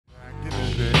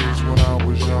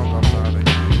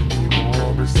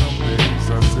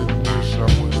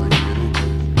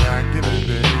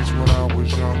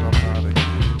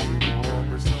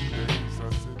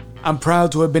I'm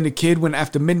proud to have been a kid when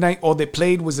after midnight all they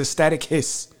played was a static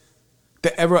hiss.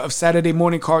 The era of Saturday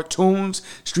morning cartoons,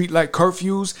 streetlight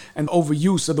curfews, and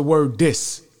overuse of the word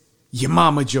diss. Your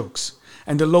mama jokes.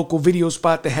 And the local video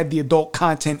spot that had the adult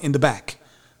content in the back.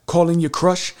 Calling your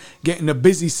crush, getting a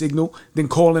busy signal, then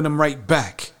calling them right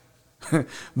back.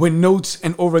 When notes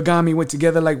and origami went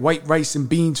together like white rice and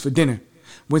beans for dinner.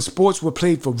 When sports were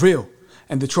played for real,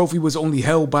 and the trophy was only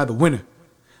held by the winner.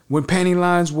 When panty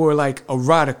lines were like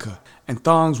erotica, and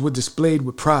thongs were displayed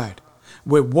with pride.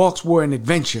 Where walks were an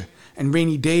adventure, and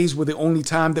rainy days were the only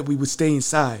time that we would stay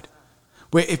inside.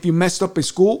 Where if you messed up in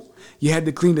school, you had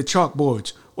to clean the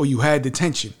chalkboards, or you had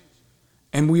detention.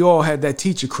 And we all had that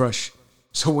teacher crush.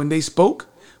 So when they spoke,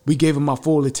 we gave them our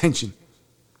full attention.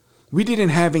 We didn't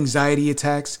have anxiety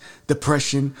attacks,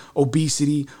 depression,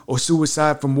 obesity, or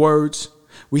suicide from words.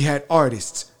 We had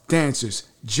artists, dancers,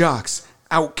 jocks,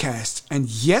 outcasts, and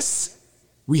yes,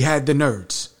 we had the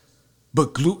nerds.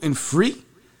 But gluten-free,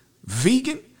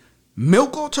 vegan,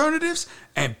 milk alternatives,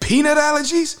 and peanut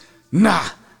allergies? Nah,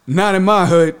 not in my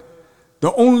hood.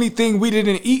 The only thing we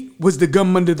didn't eat was the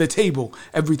gum under the table.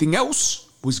 Everything else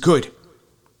was good.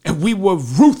 And we were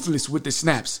ruthless with the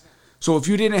snaps. So if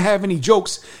you didn't have any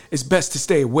jokes, it's best to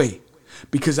stay away.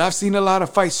 Because I've seen a lot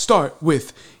of fights start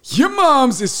with, your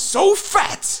mom's is so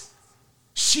fat,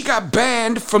 she got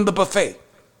banned from the buffet.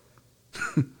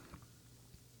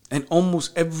 And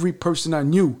almost every person I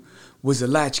knew was a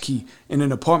latchkey in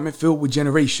an apartment filled with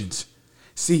generations.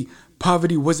 See,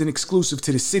 poverty wasn't exclusive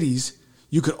to the cities.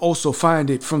 You could also find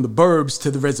it from the burbs to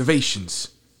the reservations.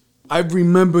 I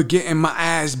remember getting my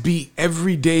ass beat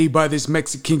every day by this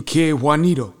Mexican kid,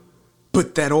 Juanito.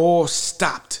 But that all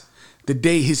stopped the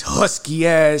day his husky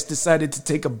ass decided to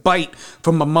take a bite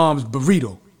from my mom's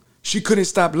burrito. She couldn't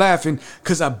stop laughing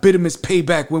because I bit him as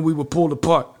payback when we were pulled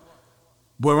apart.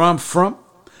 Where I'm from,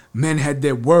 men had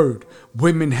their word,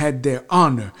 women had their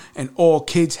honor, and all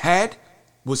kids had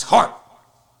was heart.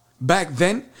 Back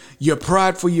then, your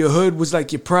pride for your hood was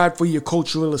like your pride for your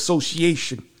cultural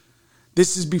association.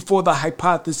 This is before the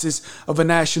hypothesis of a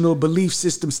national belief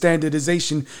system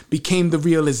standardization became the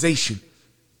realization.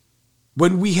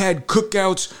 When we had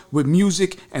cookouts with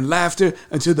music and laughter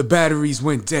until the batteries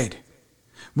went dead.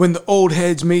 When the old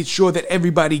heads made sure that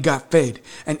everybody got fed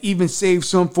and even saved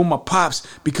some for my pops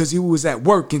because he was at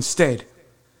work instead.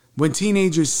 When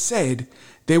teenagers said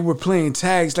they were playing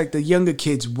tags like the younger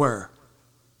kids were.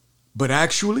 But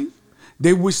actually,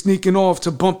 they were sneaking off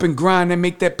to bump and grind and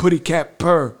make that putty cat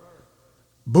purr.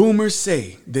 Boomers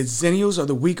say that Zennials are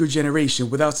the weaker generation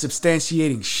without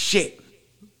substantiating shit.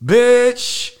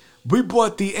 Bitch, we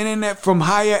bought the internet from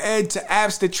higher ed to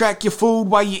apps that track your food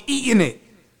while you're eating it.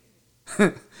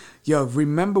 Yo,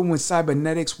 remember when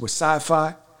cybernetics were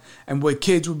sci-fi? And where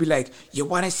kids would be like, you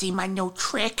wanna see my new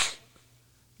trick?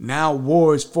 Now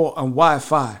wars fought on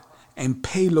Wi-Fi, and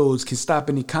payloads can stop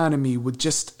an economy with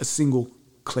just a single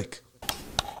click.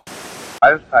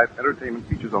 Highest type entertainment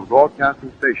features on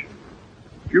broadcasting stations.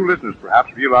 Few listeners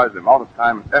perhaps realize the amount of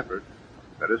time and effort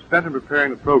that is spent in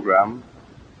preparing the program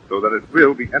so that it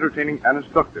will be entertaining and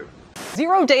instructive.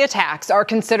 Zero-day attacks are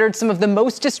considered some of the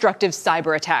most destructive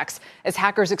cyber attacks, as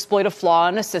hackers exploit a flaw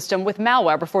in a system with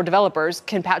malware before developers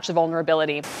can patch the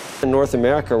vulnerability. In North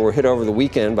America, we're hit over the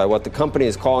weekend by what the company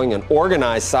is calling an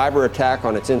organized cyber attack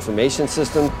on its information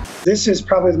system. This is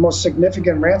probably the most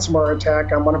significant ransomware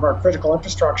attack on one of our critical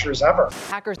infrastructures ever.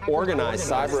 Hackers organized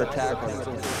cyber attack on its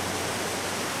information.